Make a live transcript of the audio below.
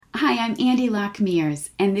Hi, I'm Andy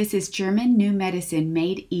Lockmears, and this is German New Medicine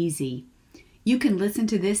Made Easy. You can listen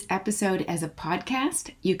to this episode as a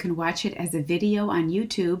podcast, you can watch it as a video on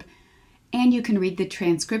YouTube, and you can read the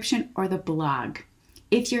transcription or the blog.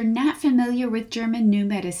 If you're not familiar with German New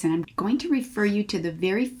Medicine, I'm going to refer you to the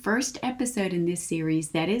very first episode in this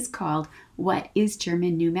series that is called What is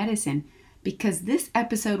German New Medicine? Because this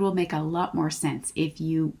episode will make a lot more sense if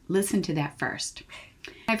you listen to that first.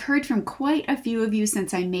 I've heard from quite a few of you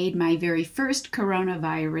since I made my very first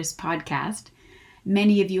coronavirus podcast.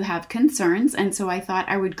 Many of you have concerns, and so I thought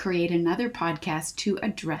I would create another podcast to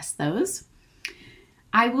address those.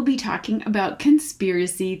 I will be talking about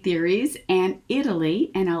conspiracy theories and Italy,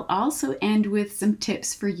 and I'll also end with some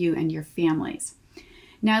tips for you and your families.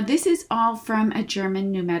 Now, this is all from a German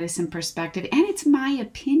New Medicine perspective, and it's my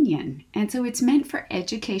opinion, and so it's meant for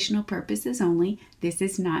educational purposes only. This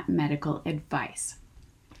is not medical advice.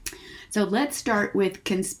 So let's start with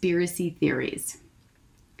conspiracy theories.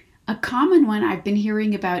 A common one I've been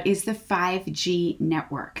hearing about is the 5G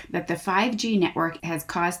network, that the 5G network has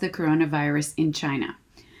caused the coronavirus in China.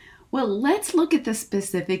 Well, let's look at the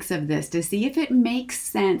specifics of this to see if it makes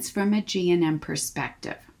sense from a G&M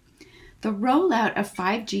perspective. The rollout of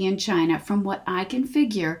 5G in China, from what I can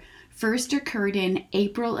figure, first occurred in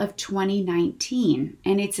April of 2019,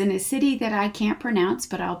 and it's in a city that I can't pronounce,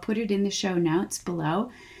 but I'll put it in the show notes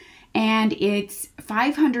below. And it's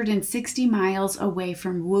 560 miles away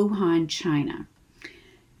from Wuhan, China.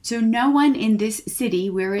 So no one in this city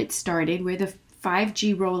where it started, where the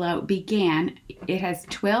 5G rollout began, it has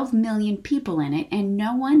 12 million people in it, and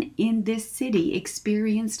no one in this city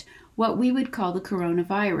experienced what we would call the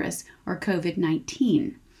coronavirus or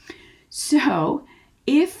COVID-19. So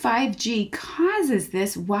if 5G causes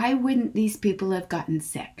this, why wouldn't these people have gotten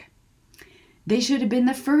sick? They should have been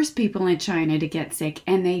the first people in China to get sick,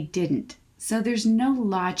 and they didn't. So there's no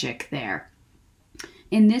logic there.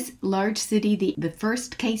 In this large city, the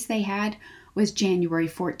first case they had was January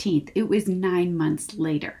 14th. It was 9 months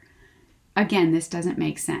later. Again, this doesn't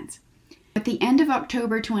make sense. At the end of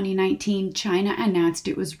October 2019, China announced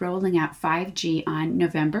it was rolling out 5G on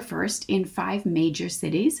November 1st in 5 major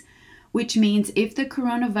cities, which means if the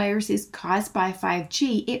coronavirus is caused by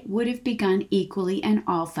 5G, it would have begun equally in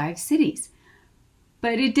all 5 cities.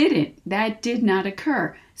 But it didn't. That did not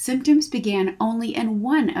occur. Symptoms began only in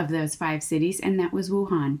one of those 5 cities, and that was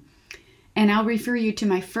Wuhan. And I'll refer you to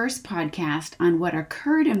my first podcast on what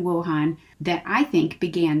occurred in Wuhan that I think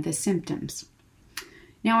began the symptoms.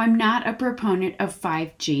 Now, I'm not a proponent of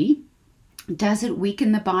 5G. Does it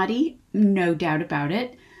weaken the body? No doubt about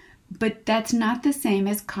it. But that's not the same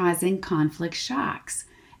as causing conflict shocks.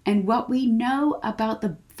 And what we know about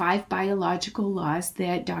the 5 biological laws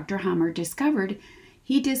that Dr. Hammer discovered,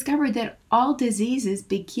 he discovered that all diseases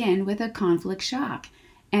begin with a conflict shock,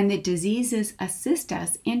 and that diseases assist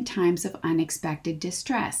us in times of unexpected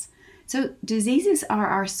distress. So diseases are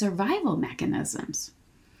our survival mechanisms.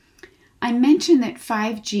 I mentioned that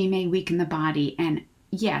 5G may weaken the body, and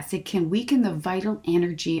yes, it can weaken the vital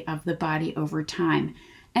energy of the body over time.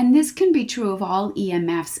 And this can be true of all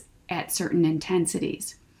EMFs at certain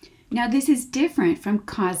intensities. Now, this is different from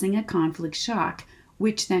causing a conflict shock,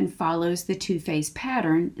 which then follows the 2-phase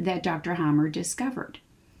pattern that Dr. Hammer discovered.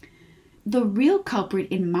 The real culprit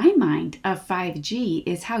in my mind of 5G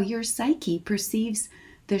is how your psyche perceives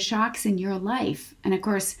the shocks in your life. And of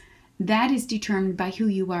course, that is determined by who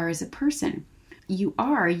you are as a person. You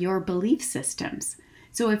are your belief systems.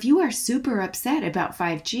 So if you are super upset about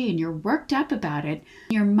 5G and you're worked up about it,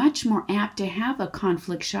 you're much more apt to have a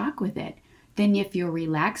conflict shock with it than if you're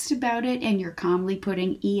relaxed about it and you're calmly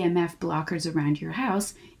putting EMF blockers around your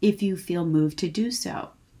house if you feel moved to do so.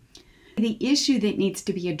 The issue that needs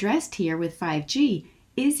to be addressed here with 5G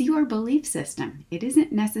is your belief system. It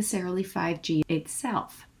isn't necessarily 5G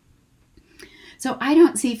itself. So I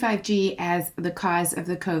don't see 5G as the cause of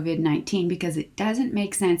the COVID-19 because it doesn't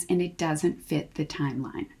make sense and it doesn't fit the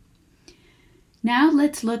timeline. Now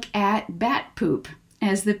let's look at bat poop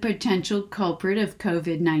as the potential culprit of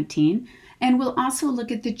COVID-19. And we'll also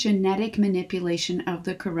look at the genetic manipulation of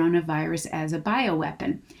the coronavirus as a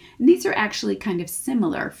bioweapon. And these are actually kind of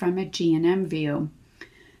similar from a G&M view.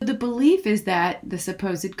 The belief is that the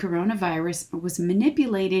supposed coronavirus was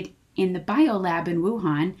manipulated in the biolab in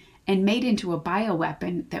Wuhan and made into a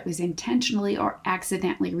bioweapon that was intentionally or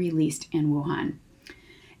accidentally released in Wuhan.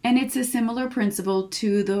 And it's a similar principle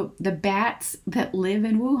to the bats that live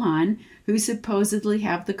in Wuhan who supposedly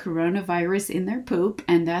have the coronavirus in their poop,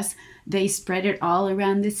 and thus they spread it all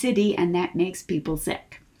around the city, and that makes people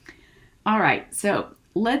sick. All right, so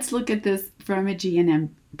let's look at this from a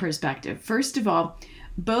G&M perspective. First of all,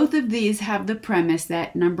 Both of these have the premise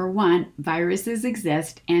that number one, viruses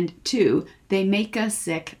exist, and two, they make us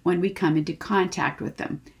sick when we come into contact with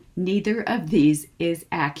them. Neither of these is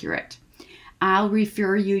accurate. I'll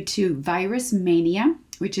refer you to Virus Mania,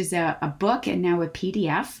 which is a book and now a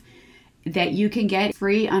PDF that you can get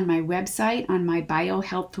free on my website, on my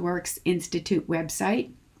BioHealthWorks Institute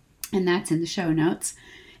website, and that's in the show notes.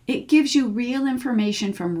 It gives you real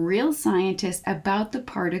information from real scientists about the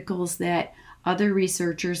particles that other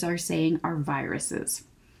researchers are saying are viruses.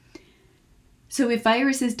 So if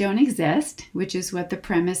viruses don't exist, which is what the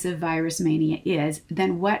premise of Virus Mania is,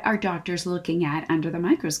 then what are doctors looking at under the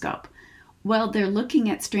microscope? Well, they're looking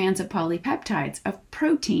at strands of polypeptides, of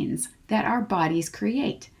proteins that our bodies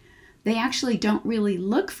create. They actually don't really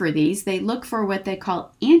look for these. They look for what they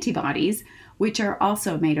call antibodies, which are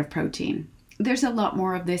also made of protein. There's a lot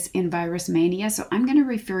more of this in Virus Mania, so I'm going to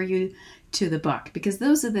refer you to the book because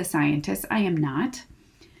those are the scientists. I am not.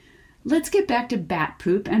 Let's get back to bat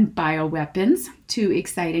poop and bioweapons, two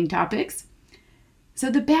exciting topics. So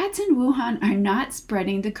the bats in Wuhan are not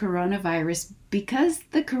spreading the coronavirus because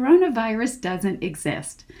the coronavirus doesn't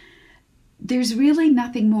exist. There's really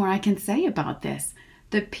nothing more I can say about this.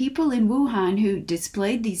 The people in Wuhan who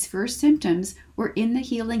displayed these first symptoms were in the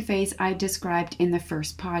healing phase I described in the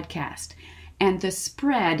first podcast. And the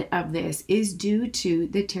spread of this is due to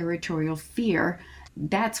the territorial fear.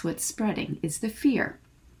 That's what's spreading, is the fear.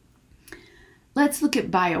 Let's look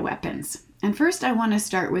at bioweapons. And first I want to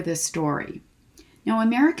start with a story. Now,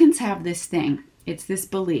 Americans have this thing. It's this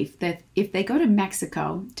belief that if they go to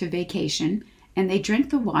Mexico to vacation and they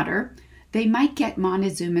drink the water, they might get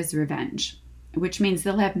Montezuma's revenge, which means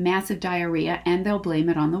they'll have massive diarrhea and they'll blame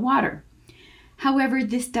it on the water. However,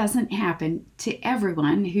 this doesn't happen to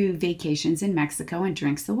everyone who vacations in Mexico and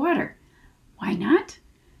drinks the water. Why not?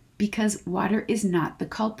 Because water is not the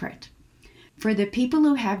culprit. For the people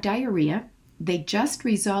who have diarrhea, they just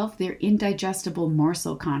resolve their indigestible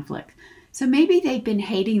morsel conflict. So maybe they've been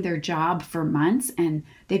hating their job for months and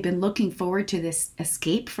they've been looking forward to this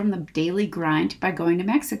escape from the daily grind by going to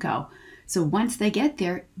Mexico. So once they get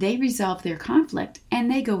there, they resolve their conflict and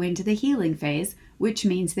they go into the healing phase, which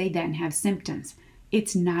means they then have symptoms.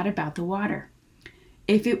 It's not about the water.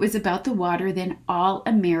 If it was about the water, then all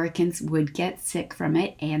Americans would get sick from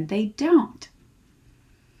it, and they don't.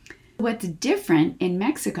 What's different in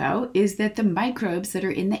Mexico is that the microbes that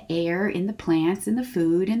are in the air, in the plants, in the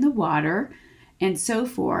food, in the water, and so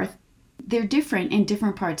forth, they're different in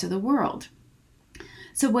different parts of the world.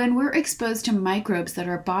 So when we're exposed to microbes that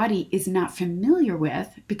our body is not familiar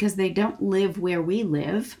with because they don't live where we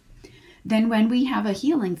live, then when we have a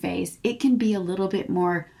healing phase, it can be a little bit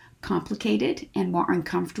more complicated and more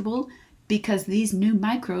uncomfortable because these new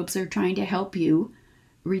microbes are trying to help you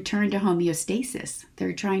return to homeostasis.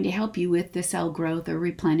 They're trying to help you with the cell growth or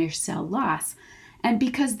replenish cell loss. And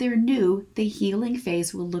because they're new, the healing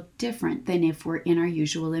phase will look different than if we're in our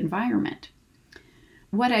usual environment.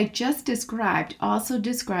 What I just described also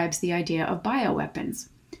describes the idea of bioweapons.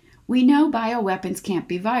 We know bioweapons can't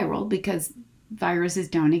be viral because viruses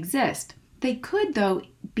don't exist. They could, though,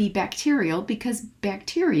 be bacterial because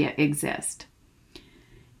bacteria exist.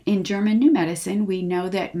 In German New Medicine, we know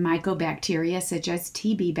that mycobacteria such as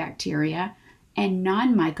TB bacteria and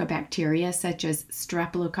non-mycobacteria such as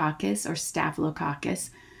Streptococcus or Staphylococcus,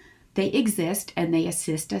 they exist and they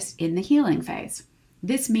assist us in the healing phase.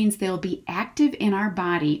 This means they'll be active in our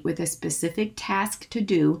body with a specific task to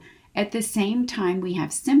do at the same time we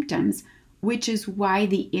have symptoms, which is why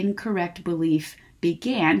the incorrect belief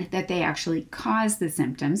began that they actually cause the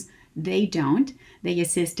symptoms. They don't. They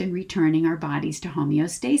assist in returning our bodies to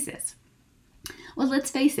homeostasis. Well, let's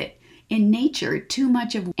face it. In nature, too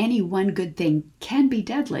much of any one good thing can be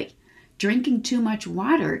deadly. Drinking too much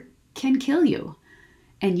water can kill you.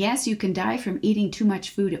 And yes, you can die from eating too much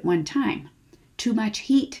food at one time. Too much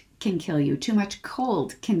heat can kill you. Too much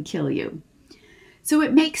cold can kill you. So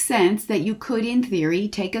it makes sense that you could, in theory,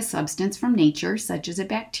 take a substance from nature, such as a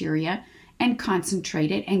bacteria, and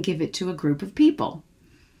concentrate it and give it to a group of people.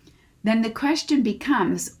 Then the question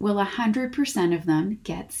becomes, will 100% of them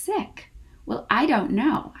get sick? Well, I don't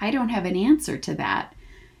know. I don't have an answer to that.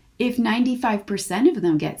 If 95% of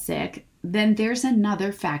them get sick, then there's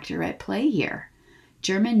another factor at play here.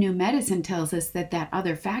 German New Medicine tells us that that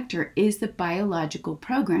other factor is the biological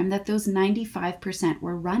program that those 95%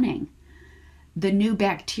 were running. The new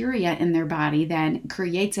bacteria in their body then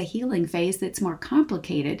creates a healing phase that's more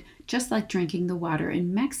complicated, just like drinking the water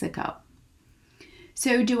in Mexico.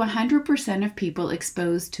 So do 100% of people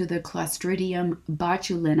exposed to the Clostridium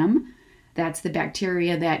botulinum, that's the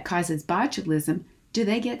bacteria that causes botulism, do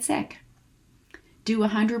they get sick? Do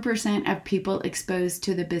 100% of people exposed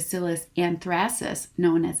to the bacillus anthracis,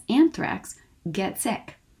 known as anthrax, get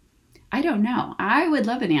sick? I don't know. I would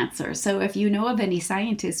love an answer. So if you know of any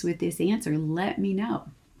scientists with this answer, let me know.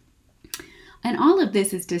 And all of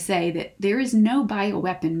this is to say that there is no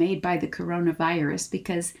bioweapon made by the coronavirus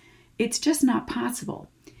because it's just not possible.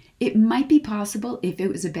 It might be possible if it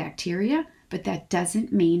was a bacteria, but that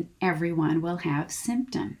doesn't mean everyone will have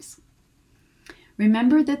symptoms.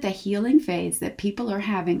 Remember that the healing phase that people are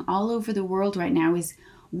having all over the world right now is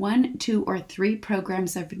 1, 2, or 3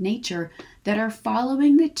 programs of nature that are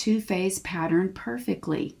following the 2-phase pattern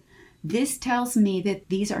perfectly. This tells me that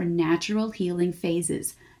these are natural healing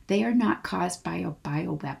phases. They are not caused by a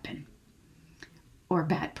bioweapon or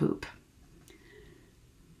bat poop.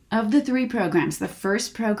 Of the 3 programs, the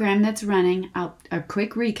first program that's running, a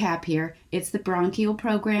quick recap here, it's the bronchial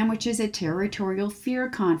program, which is a territorial fear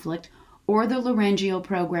conflict, or the laryngeal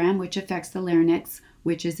program, which affects the larynx,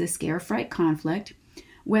 which is a scare-fright conflict.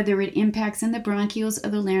 Whether it impacts in the bronchioles or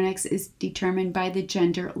the larynx is determined by the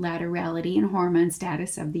gender, laterality, and hormone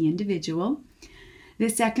status of the individual. The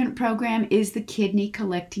second program is the kidney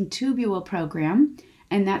collecting tubule program,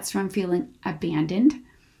 and that's from feeling abandoned.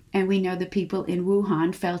 And we know the people in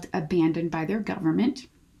Wuhan felt abandoned by their government.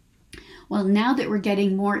 Well, now that we're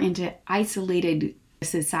getting more into isolated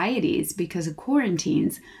societies because of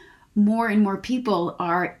quarantines, more and more people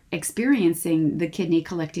are experiencing the kidney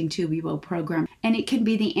collecting tubule program. And it can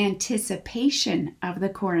be the anticipation of the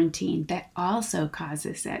quarantine that also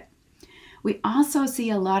causes it. We also see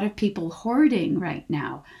a lot of people hoarding right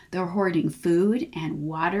now. They're hoarding food and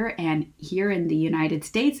water, and here in the United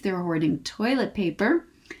States, they're hoarding toilet paper.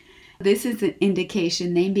 This is an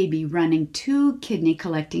indication they may be running 2 kidney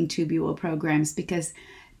collecting tubule programs because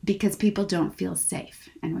people don't feel safe.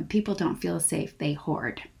 And when people don't feel safe, they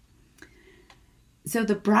hoard. So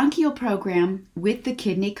the bronchial program with the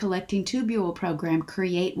kidney collecting tubule program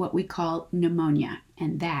create what we call pneumonia,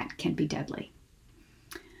 and that can be deadly.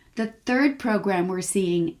 The third program we're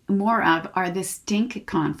seeing more of are the stink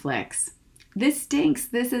conflicts. This stinks.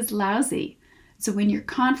 This is lousy. So when you're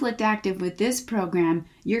conflict active with this program,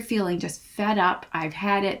 you're feeling just fed up. I've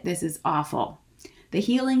had it. This is awful. The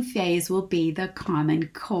healing phase will be the common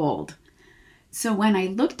cold. So when I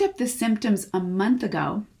looked up the symptoms a month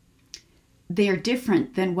ago, they're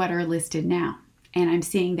different than what are listed now. And I'm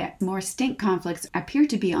seeing that more stink conflicts appear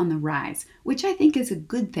to be on the rise, which I think is a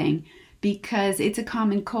good thing because it's a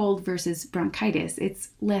common cold versus bronchitis. It's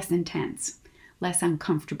less intense, less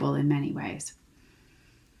uncomfortable in many ways.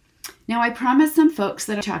 Now, I promised some folks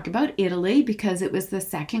that I talk about Italy because it was the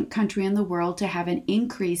second country in the world to have an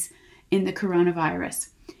increase in the coronavirus.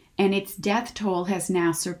 And its death toll has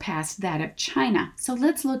now surpassed that of China. So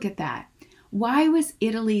let's look at that. Why was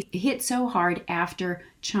Italy hit so hard after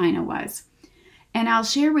China was? And I'll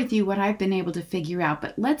share with you what I've been able to figure out,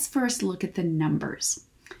 but let's first look at the numbers.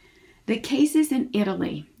 The cases in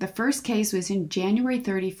Italy, the first case was in January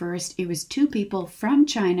 31st. It was 2 people from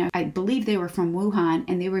China. I believe they were from Wuhan,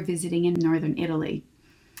 and they were visiting in northern Italy.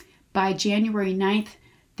 By January 9th,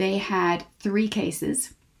 they had 3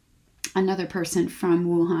 cases. Another person from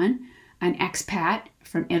Wuhan, an expat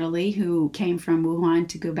from Italy who came from Wuhan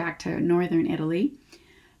to go back to northern Italy.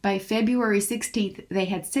 By February 16th, they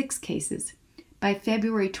had 6 cases. By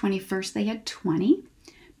February 21st, they had 20.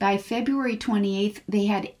 By February 28th, they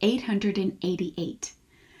had 888.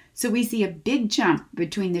 So we see a big jump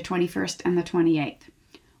between the 21st and the 28th.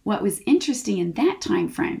 What was interesting in that time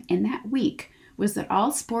frame, in that week, was that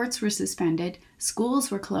all sports were suspended, schools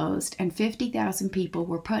were closed, and 50,000 people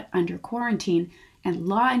were put under quarantine, and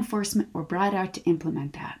law enforcement were brought out to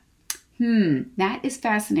implement that. That is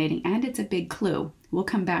fascinating, and it's a big clue. We'll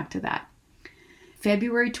come back to that.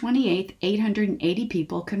 February 28th, 880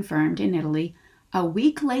 people confirmed in Italy. A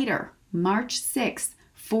week later, March 6th,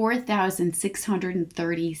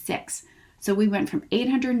 4,636. So we went from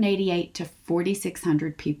 888 to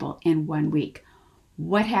 4,600 people in 1 week.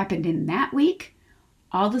 What happened in that week?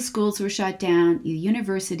 All the schools were shut down, the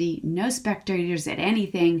university, no spectators at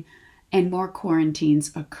anything, and more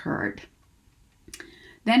quarantines occurred.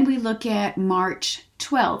 Then we look at March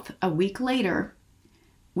 12th. A week later,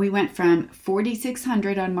 we went from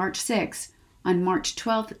 4,600 on March 6th. On March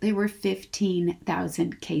 12th, there were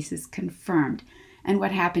 15,000 cases confirmed. And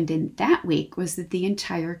what happened in that week was that the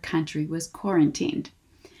entire country was quarantined.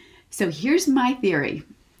 So here's my theory.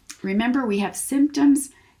 Remember, we have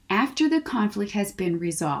symptoms after the conflict has been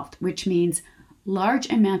resolved, which means large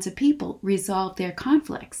amounts of people resolve their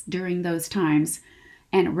conflicts during those times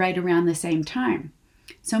and right around the same time.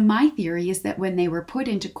 So my theory is that when they were put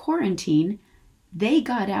into quarantine, They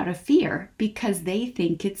got out of fear because they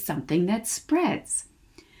think it's something that spreads.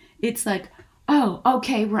 It's like, oh,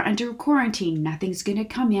 okay, we're under quarantine. Nothing's going to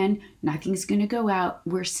come in. Nothing's going to go out.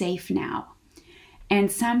 We're safe now.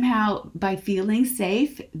 And somehow, by feeling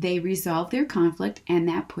safe, they resolve their conflict, and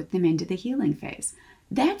that put them into the healing phase.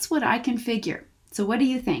 That's what I can figure. So what do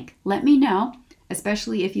you think? Let me know,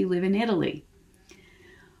 especially if you live in Italy.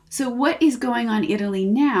 So what is going on in Italy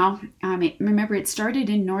now? Remember, it started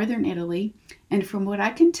in northern Italy, and from what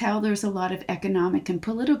I can tell, there's a lot of economic and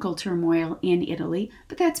political turmoil in Italy,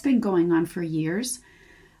 but that's been going on for years.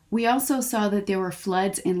 We also saw that there were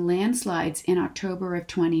floods and landslides in October of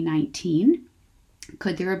 2019.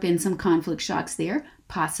 Could there have been some conflict shocks there?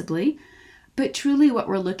 Possibly. But truly what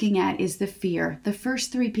we're looking at is the fear. The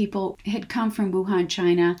first 3 people had come from Wuhan,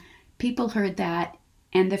 China. People heard that,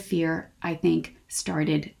 and the fear, I think,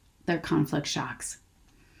 started their conflict shocks.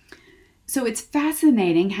 So it's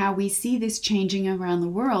fascinating how we see this changing around the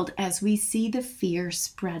world as we see the fear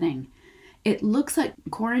spreading. It looks like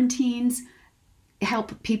quarantines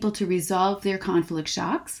help people to resolve their conflict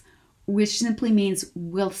shocks, which simply means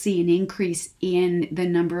we'll see an increase in the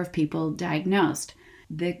number of people diagnosed.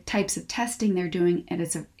 The types of testing they're doing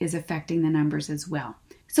is affecting the numbers as well.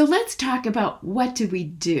 So let's talk about what do we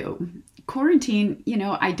do. Quarantine,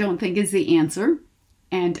 I don't think is the answer,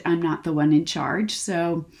 and I'm not the one in charge.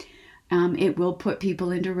 So it will put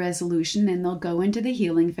people into resolution and they'll go into the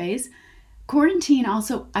healing phase. Quarantine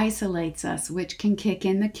also isolates us, which can kick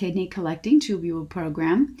in the kidney collecting tubule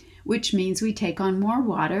program, which means we take on more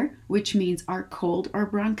water, which means our cold or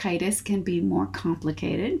bronchitis can be more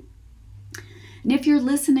complicated. And if you're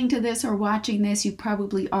listening to this or watching this, you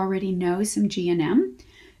probably already know some GNM.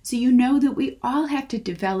 So you know that we all have to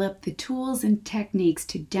develop the tools and techniques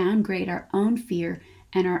to downgrade our own fear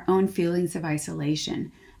and our own feelings of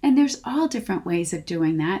isolation. And there's all different ways of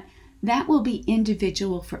doing that. That will be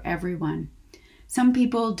individual for everyone. Some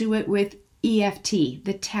people do it with EFT,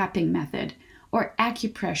 the tapping method, or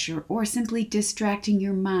acupressure, or simply distracting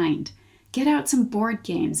your mind. Get out some board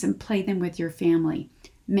games and play them with your family.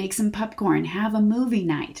 Make some popcorn, have a movie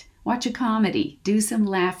night, watch a comedy, do some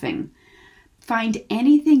laughing. Find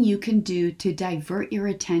anything you can do to divert your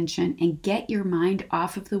attention and get your mind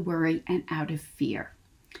off of the worry and out of fear.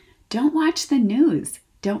 Don't watch the news.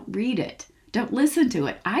 Don't read it. Don't listen to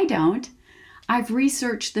it. I don't. I've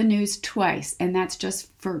researched the news twice, and that's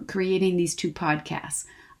just for creating these 2 podcasts.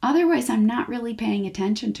 Otherwise, I'm not really paying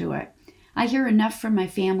attention to it. I hear enough from my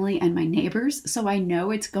family and my neighbors, so I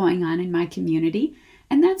know it's going on in my community,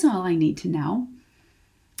 and that's all I need to know.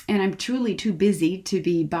 And I'm truly too busy to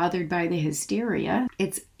be bothered by the hysteria.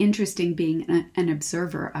 It's interesting being an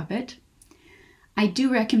observer of it. I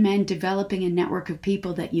do recommend developing a network of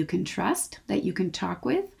people that you can trust, that you can talk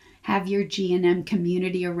with. Have your GNM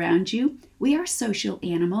community around you. We are social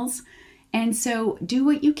animals, and so do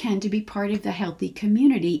what you can to be part of the healthy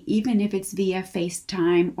community, even if it's via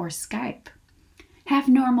FaceTime or Skype. Have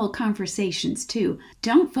normal conversations too.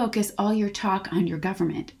 Don't focus all your talk on your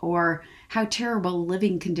government or how terrible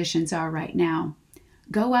living conditions are right now.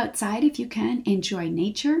 Go outside if you can. Enjoy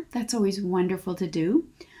nature. That's always wonderful to do.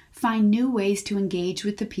 Find new ways to engage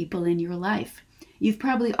with the people in your life. You've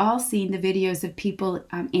probably all seen the videos of people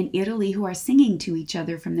in Italy who are singing to each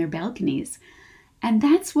other from their balconies. And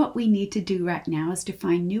that's what we need to do right now, is to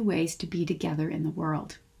find new ways to be together in the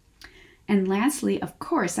world. And lastly, of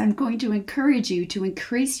course, I'm going to encourage you to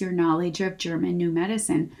increase your knowledge of German New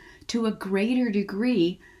Medicine to a greater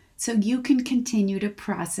degree so you can continue to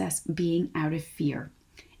process being out of fear.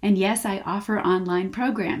 And yes, I offer online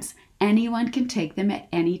programs. Anyone can take them at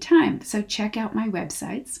any time. So check out my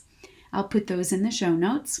websites. I'll put those in the show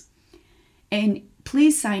notes. And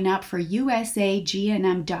please sign up for usagnm.com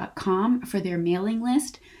for their mailing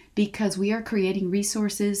list, because we are creating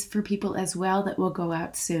resources for people as well that will go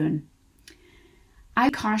out soon. I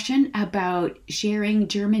caution about sharing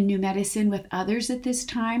German New Medicine with others at this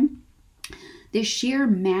time. The sheer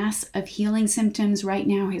mass of healing symptoms right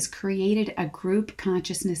now has created a group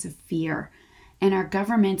consciousness of fear, and our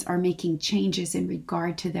governments are making changes in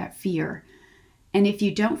regard to that fear. And if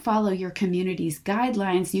you don't follow your community's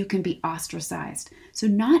guidelines, you can be ostracized. So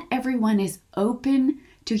not everyone is open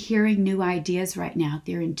to hearing new ideas right now.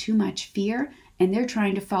 They're in too much fear, and they're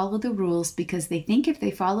trying to follow the rules because they think if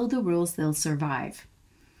they follow the rules, they'll survive.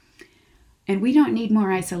 And we don't need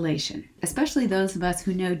more isolation, especially those of us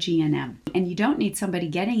who know GNM. And you don't need somebody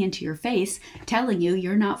getting into your face telling you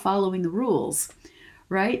you're not following the rules,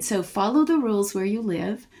 right? So follow the rules where you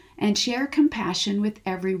live and share compassion with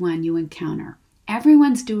everyone you encounter.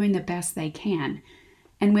 Everyone's doing the best they can.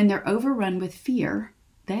 And when they're overrun with fear,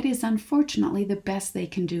 that is unfortunately the best they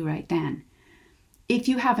can do right then. If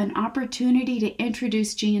you have an opportunity to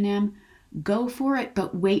introduce G&M, go for it,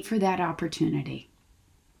 but wait for that opportunity.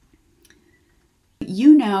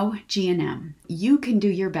 You know G&M. You can do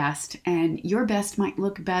your best, and your best might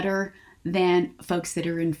look better than folks that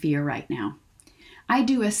are in fear right now. I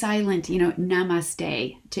do a silent,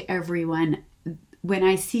 namaste to everyone. When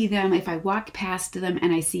I see them, if I walk past them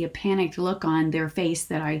and I see a panicked look on their face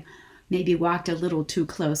that I maybe walked a little too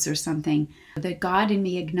close or something, the God in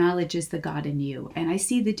me acknowledges the God in you, and I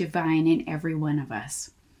see the divine in every one of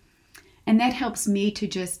us. And that helps me to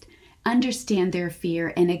just understand their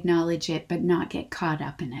fear and acknowledge it, but not get caught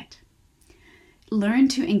up in it. Learn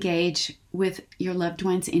to engage with your loved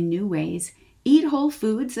ones in new ways. Eat whole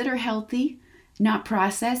foods that are healthy, not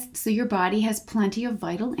processed, so your body has plenty of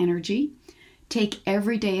vital energy. Take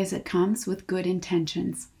every day as it comes with good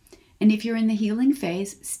intentions. And if you're in the healing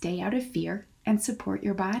phase, stay out of fear and support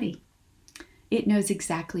your body. It knows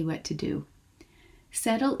exactly what to do.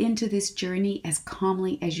 Settle into this journey as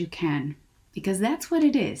calmly as you can, because that's what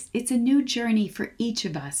it is. It's a new journey for each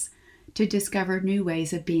of us to discover new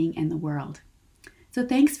ways of being in the world. So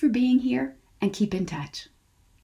thanks for being here, and keep in touch.